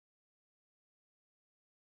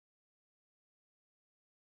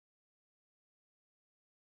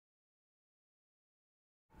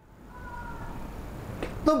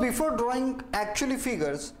Now before drawing actually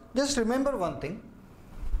figures, just remember one thing.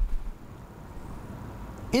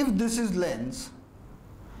 If this is lens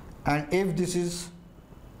and if this is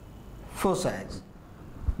foci,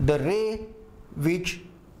 the ray which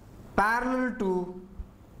parallel to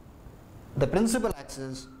the principal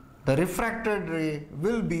axis, the refracted ray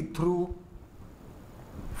will be through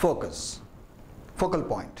focal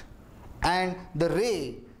point, and the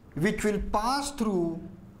ray which will pass through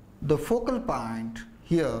the focal point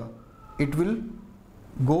here, it will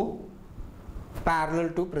go parallel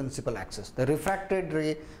to principal axis. The refracted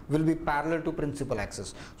ray will be parallel to principal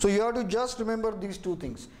axis. So you have to just remember these two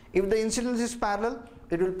things. If the incidence is parallel,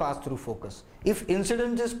 it will pass through focus. If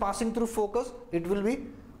incidence is passing through focus, it will be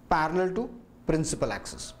parallel to principal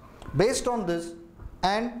axis. Based on this,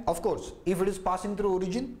 and of course if it is passing through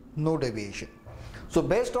origin, no deviation. So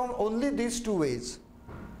based on only these two ways,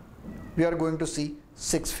 we are going to see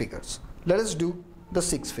 6 figures. Let us do the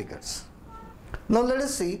 6 figures. Now let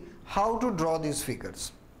us see how to draw these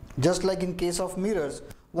figures. Just like in case of mirrors,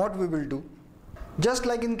 what we will do? Just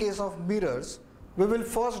like in case of mirrors, we will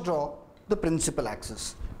first draw the principal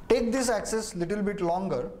axis. Take this axis little bit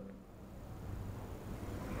longer.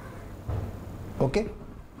 Okay.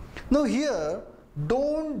 Now here,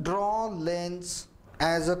 don't draw lens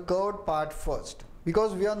as a curved part first,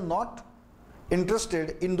 because we are not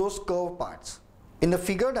interested in those curved parts. In the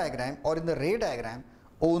figure diagram or in the ray diagram,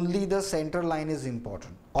 only the center line is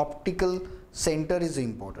important. Optical center is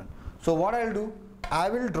important. So what I'll do, I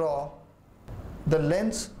will draw the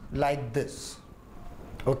lens like this.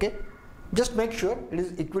 Okay. Just make sure it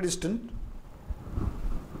is equidistant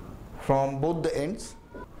from both the ends.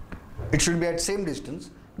 It should be at same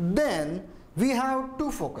distance. Then we have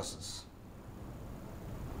 2 focuses.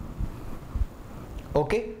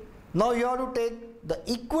 Okay. Now you have to take the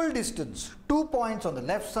equal distance, 2 points on the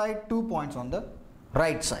left side, 2 points on the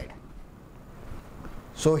right side.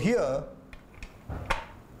 So here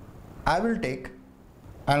I will take,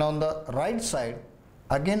 and on the right side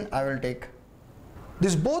again I will take.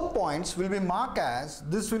 These both points will be marked as,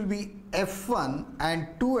 this will be F1 and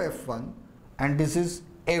 2F1, and this is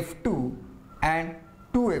F2 and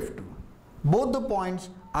 2F2. Both the points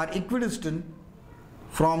are equidistant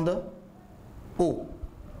from the O.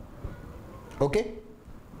 Okay.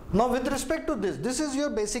 Now with respect to this, this is your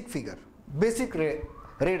basic figure, basic ray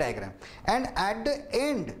diagram, and at the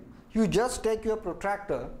end you just take your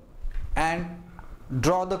protractor and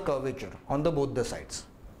draw the curvature on the both the sides.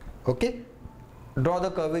 Okay. Draw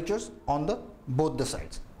the curvatures on the both the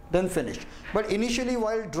sides, then finish. But initially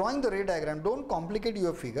while drawing the ray diagram, don't complicate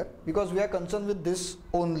your figure, because we are concerned with this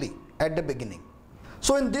only at the beginning.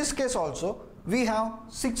 So in this case also we have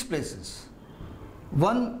 6 places.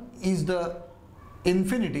 One is the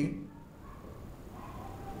infinity,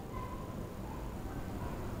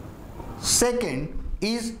 second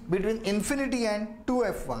is between infinity and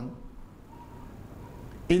 2F1,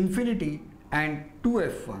 infinity and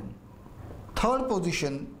 2F1, third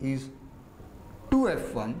position is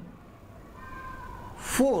 2F1,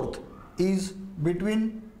 fourth is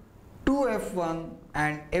between 2F1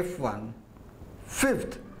 and F1,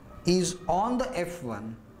 fifth is on the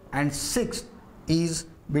F1, and sixth is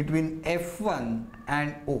between F1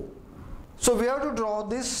 and O. So we have to draw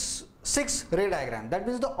this 6 ray diagram. That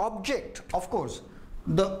means the object, of course,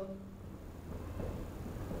 the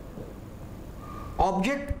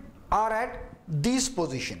object are at these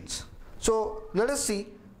positions. So let us see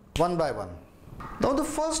one by one. Now the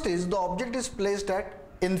first is, the object is placed at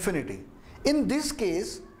infinity. In this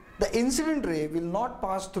case, the incident ray will not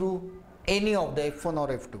pass through any of the F1 or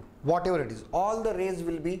F2, whatever it is. All the rays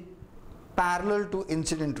will be parallel to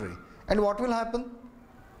incident ray. And what will happen?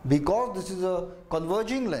 Because this is a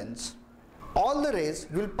converging lens, all the rays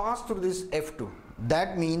will pass through this F2.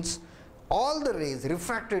 That means all the rays,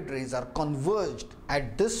 refracted rays, are converged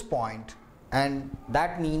at this point, and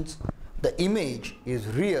that means the image is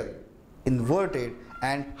real, inverted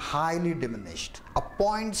and highly diminished. A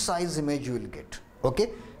point size image you will get.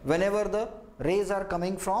 Okay, whenever the rays are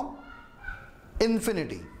coming from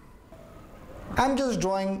infinity. I am just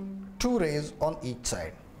drawing 2 rays on each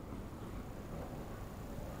side.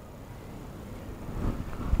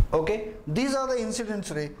 Okay, these are the incidence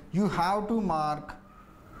ray. You have to mark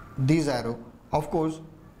these arrow. Of course,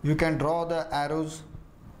 you can draw the arrows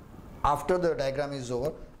after the diagram is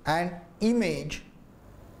over, and image,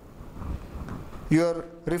 your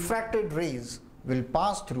refracted rays will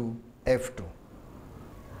pass through F2.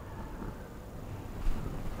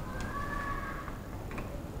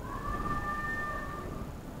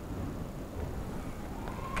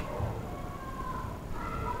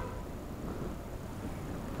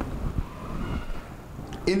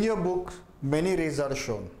 In your book, many rays are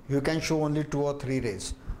shown. You can show only 2 or 3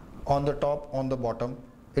 rays on the top, on the bottom.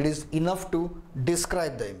 It is enough to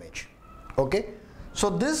describe the image. Okay, so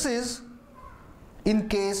this is in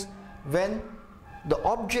case when the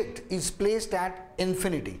object is placed at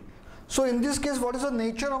infinity. So in this case, what is the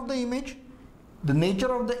nature of the image? The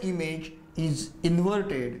nature of the image is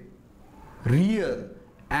inverted, real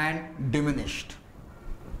and diminished.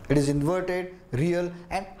 It is inverted, real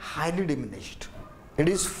and highly diminished. It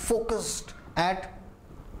is focused at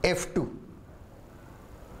f2.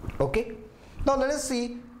 Okay, now let us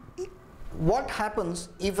see what happens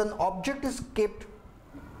if an object is kept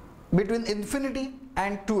between infinity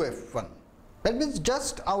and 2f1. That means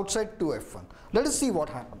just outside 2f1. Let us see what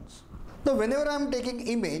happens. Now whenever I am taking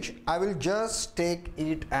image, I will just take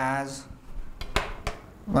it as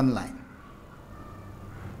one line.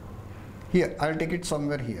 Here, I will take it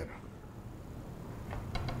somewhere here.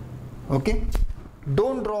 Okay,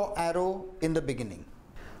 don't draw arrow in the beginning.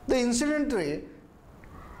 The incident ray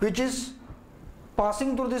which is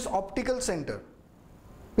passing through this optical center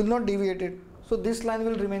will not deviate it. So this line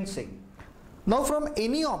will remain same. Now from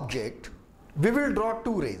any object, we will draw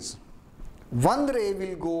 2 rays. One ray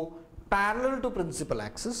will go parallel to principal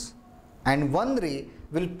axis and one ray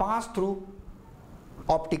will pass through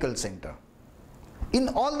optical center. In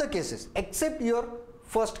all the cases except your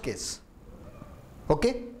first case.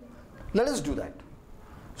 Okay, let us do that.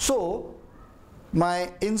 So my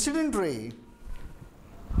incident ray,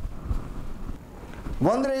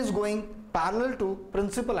 one ray is going parallel to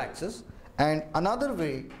principal axis and another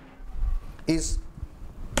ray is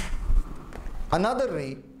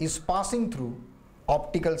passing through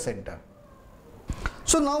optical center.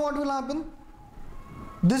 So now what will happen?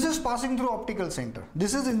 This is passing through optical center.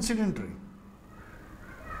 This is incident ray.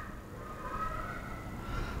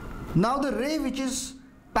 Now the ray which is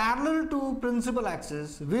parallel to principal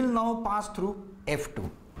axis will now pass through f2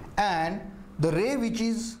 and the ray which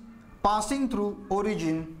is passing through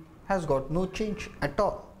origin has got no change at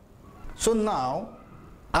all. So now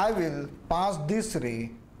I will pass this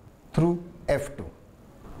ray through f2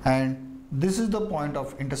 and this is the point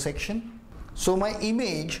of intersection. So my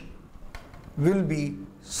image will be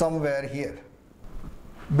somewhere here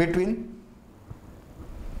between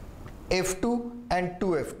f2 and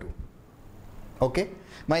 2f2. Okay,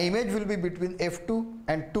 my image will be between f2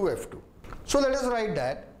 and 2f2. So let us write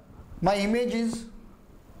that my image is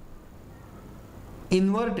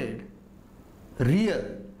inverted, real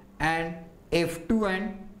and f2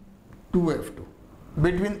 and 2f2,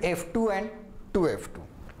 between f2 and 2f2.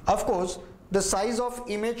 Of course, the size of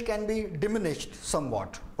image can be diminished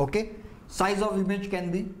somewhat. Okay, size of image can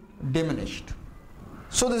be diminished.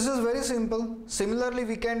 So this is very simple. Similarly,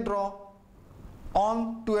 we can draw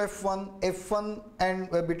on 2f1, f1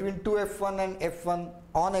 and between 2f1 and f1,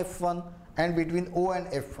 on f1 and between O and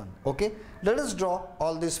f1. Okay, let us draw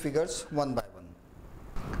all these figures one by one.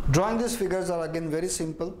 Drawing these figures are again very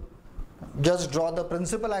simple. Just draw the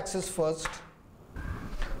principal axis first.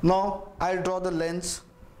 Now I'll draw the lens.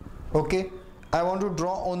 Okay, I want to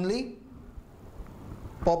draw only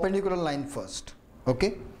perpendicular line first.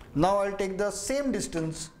 Okay, now I'll take the same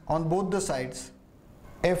distance on both the sides,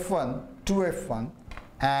 f1 to f1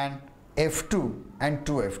 and f2 and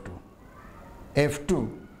 2f2,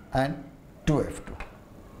 f2 and 2f2.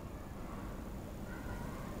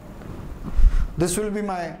 This will be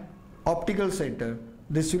my optical center.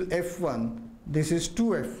 This will f1, this is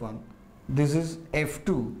 2f1, this is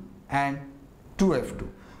f2 and 2f2.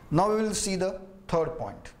 Now we will see the third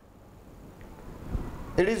point.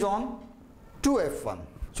 It is on 2f1.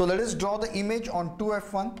 So let us draw the image on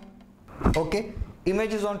 2f1. Okay,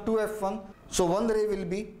 image is on 2f1. So one ray will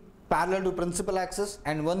be parallel to principal axis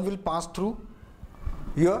and one will pass through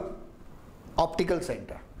your optical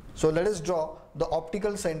center. So let us draw the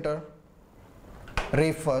optical center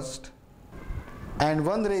ray first and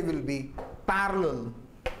one ray will be parallel.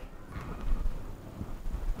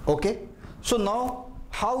 Okay, so now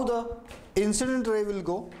how the incident ray will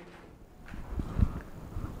go?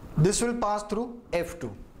 This will pass through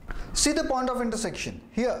f2. See the point of intersection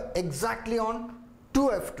here, exactly on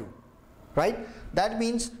 2f2, right? That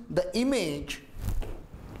means the image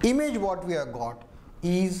what we have got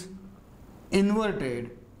is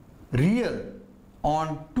inverted, real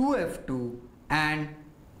on 2f2 and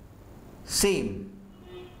same.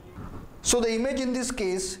 So the image in this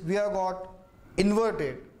case we have got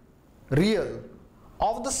inverted, real,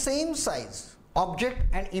 of the same size. Object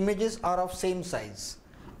and images are of same size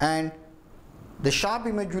and the sharp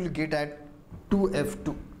image will get at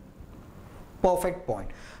 2f2. Perfect point.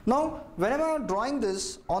 Now whenever I am drawing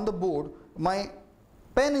this on the board, my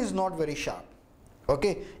pen is not very sharp.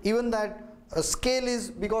 Okay, even that scale is,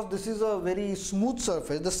 because this is a very smooth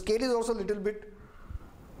surface, the scale is also a little bit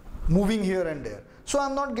moving here and there. So I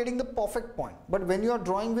am not getting the perfect point. But when you are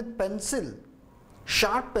drawing with pencil,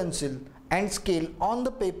 sharp pencil and scale on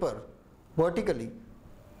the paper vertically,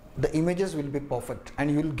 the images will be perfect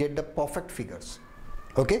and you will get the perfect figures.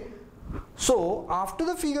 Okay. So after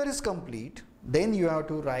the figure is complete, then you have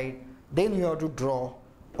to write, then you have to draw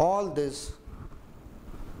all this,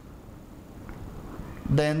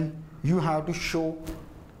 then you have to show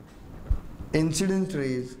incident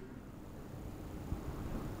rays,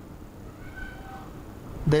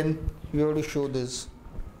 then you have to show this.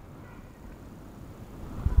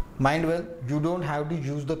 Mind well, you don't have to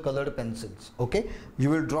use the colored pencils. Okay, you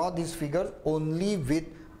will draw these figures only with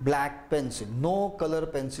black pencil. No color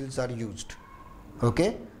pencils are used.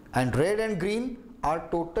 Okay, and red and green are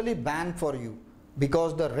totally banned for you,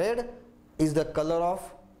 because the red is the color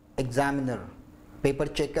of examiner, paper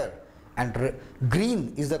checker, and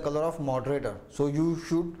green is the color of moderator. So you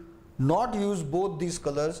should not use both these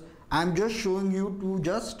colors. I am just showing you to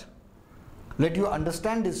just let you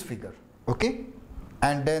understand this figure. Okay,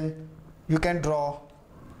 and then you can draw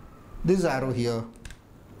this arrow here.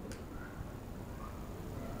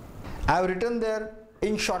 I have written there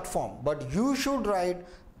in short form, but you should write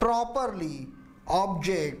properly.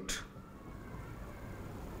 Object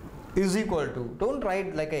is equal to, don't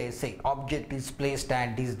write like a essay, object is placed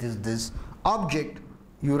at this. Object,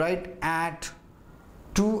 you write at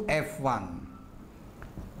 2f1,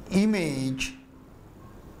 image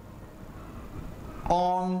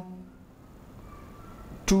on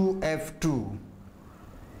 2f2,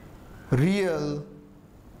 real,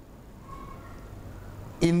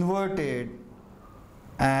 inverted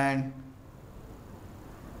and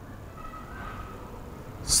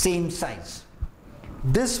same size.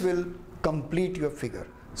 This will complete your figure.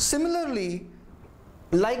 Similarly,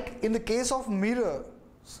 like in the case of mirror,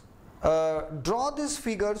 draw these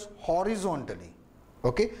figures horizontally.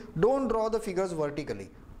 Okay, don't draw the figures vertically.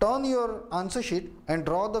 Turn your answer sheet and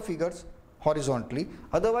draw the figures horizontally,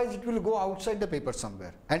 otherwise it will go outside the paper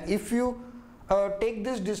somewhere, and if you take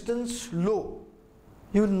this distance low,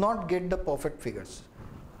 you will not get the perfect figures.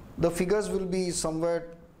 The figures will be somewhere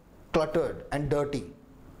cluttered and dirty.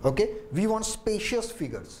 Okay, we want spacious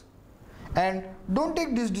figures, and don't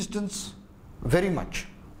take this distance very much.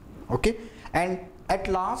 Okay, and at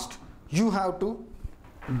last you have to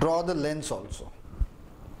draw the lens also.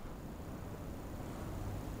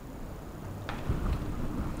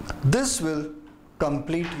 This will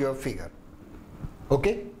complete your figure.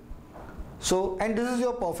 Okay, so, and this is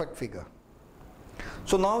your perfect figure.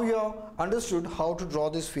 So now you have understood how to draw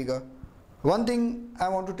this figure. One thing I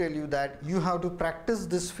want to tell you, that you have to practice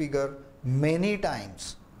this figure many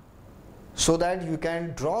times so that you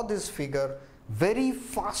can draw this figure very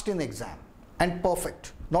fast in exam and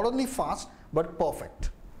perfect. Not only fast but perfect.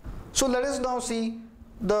 So let us now see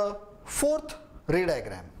the fourth ray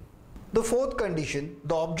diagram. The fourth condition,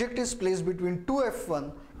 the object is placed between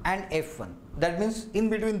 2f1 and f1. That means in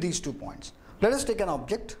between these 2 points. Let us take an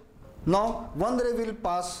object. Now one ray will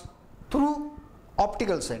pass through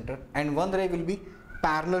optical center and one ray will be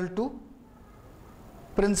parallel to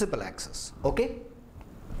principal axis. Okay,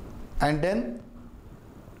 and then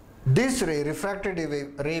this ray, refracted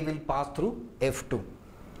ray, will pass through f2.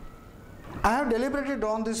 I have deliberately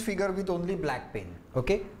drawn this figure with only black pen.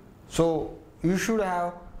 Okay, so you should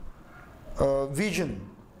have a vision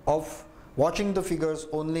of watching the figures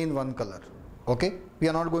only in one color. Okay, we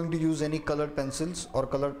are not going to use any colored pencils or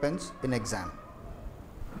colored pens in exam.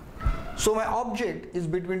 So my object is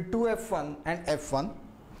between 2f1 and f1,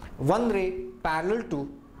 one ray parallel to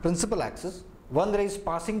principal axis, one ray is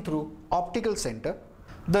passing through optical center.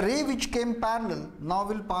 The ray which came parallel now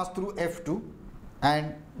will pass through f2,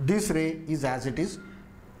 and this ray is as it is.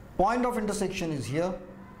 Point of intersection is here.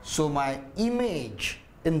 So my image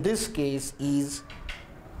in this case is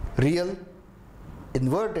real,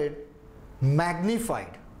 inverted,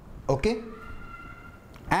 magnified. Okay,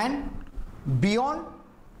 and beyond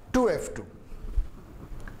 2f2,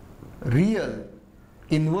 real,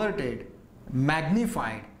 inverted,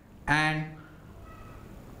 magnified, and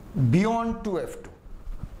beyond 2f2.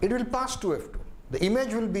 It will pass 2f2. The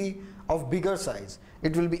image will be of bigger size.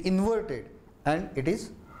 It will be inverted and it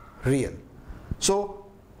is real. So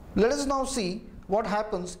let us now see what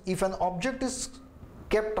happens if an object is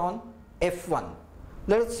kept on f1.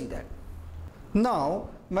 Let us see that. Now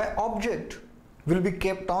my object will be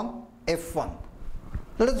kept on f1.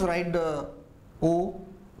 Let us write the O,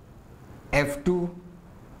 f2,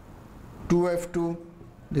 2f2,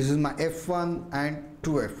 this is my f1 and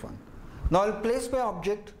 2f1. Now I will place my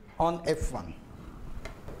object on f1.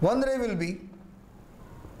 One ray will be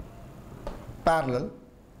parallel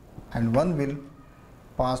and one will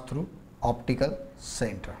pass through optical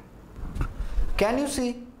center. Can you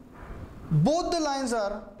see? Both the lines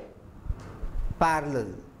are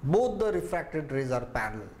parallel. Both the refracted rays are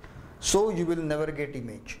parallel. So you will never get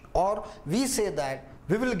image, or we say that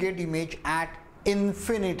we will get image at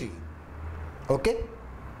infinity. Okay?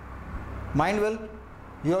 Mind well,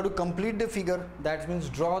 you have to complete the figure. That means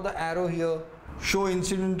draw the arrow here, show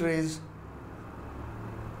incident rays,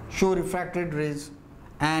 show refracted rays,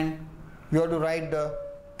 and you have to write the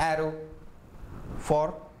arrow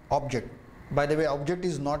for object. By the way, object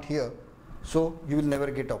is not here, so you will never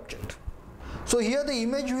get object. So here the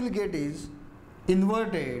image you will get is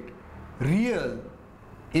inverted, real,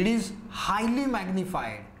 it is highly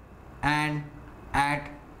magnified and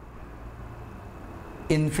at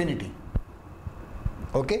infinity.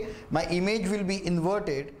 Okay, my image will be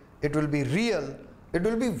inverted, it will be real, it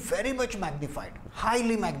will be very much magnified,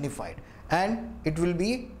 highly magnified, and it will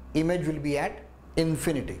be, image will be at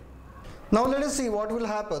infinity. Now let us see what will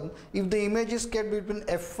happen if the image is kept between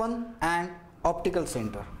f1 and optical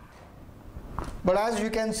center. But as you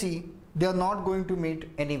can see, they are not going to meet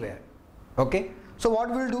anywhere. Okay, so what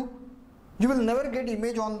we will do, you will never get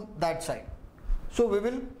image on that side. So we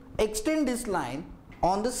will extend this line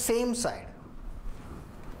on the same side,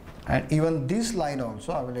 and even this line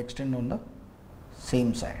also I will extend on the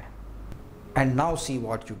same side. And now see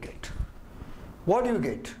what you get. What you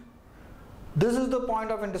get? This is the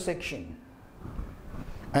point of intersection,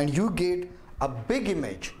 and you get a big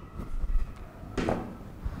image,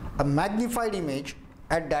 a magnified image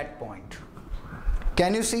at that point.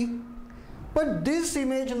 Can you see? But this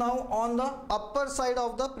image now on the upper side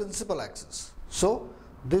of the principal axis. So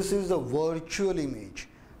this is the virtual image.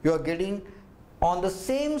 You are getting on the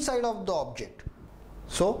same side of the object.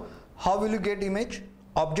 So how will you get image?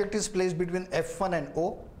 Object is placed between f1 and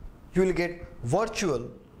O. You will get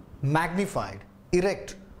virtual, magnified,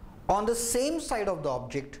 erect on the same side of the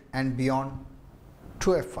object and beyond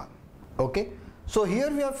to f1. Okay. So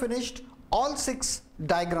here we have finished all 6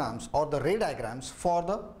 diagrams or the ray diagrams for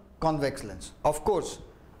the convex lens. Of course,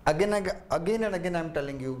 again and again I am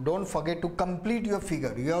telling you, don't forget to complete your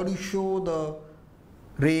figure. You have to show the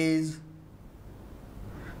rays,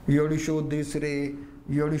 you have to show this ray,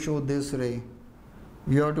 you have to show this ray,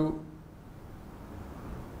 you have to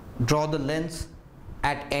draw the lens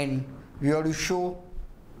at end, you have to show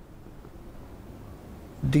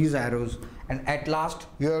these arrows, and at last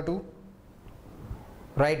you have to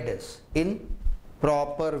write this in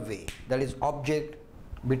proper way, that is object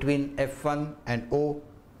between f1 and O,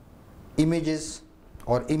 images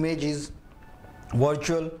or images,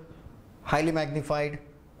 virtual, highly magnified,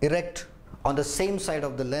 erect on the same side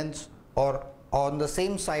of the lens or on the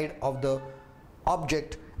same side of the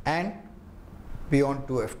object and beyond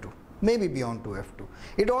 2f2, maybe beyond 2f2.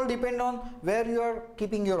 It all depends on where you are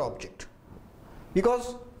keeping your object,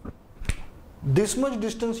 because this much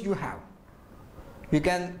distance you have, you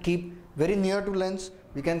can keep very near to lens,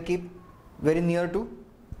 you can keep very near to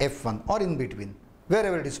f1 or in between,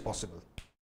 wherever it is possible.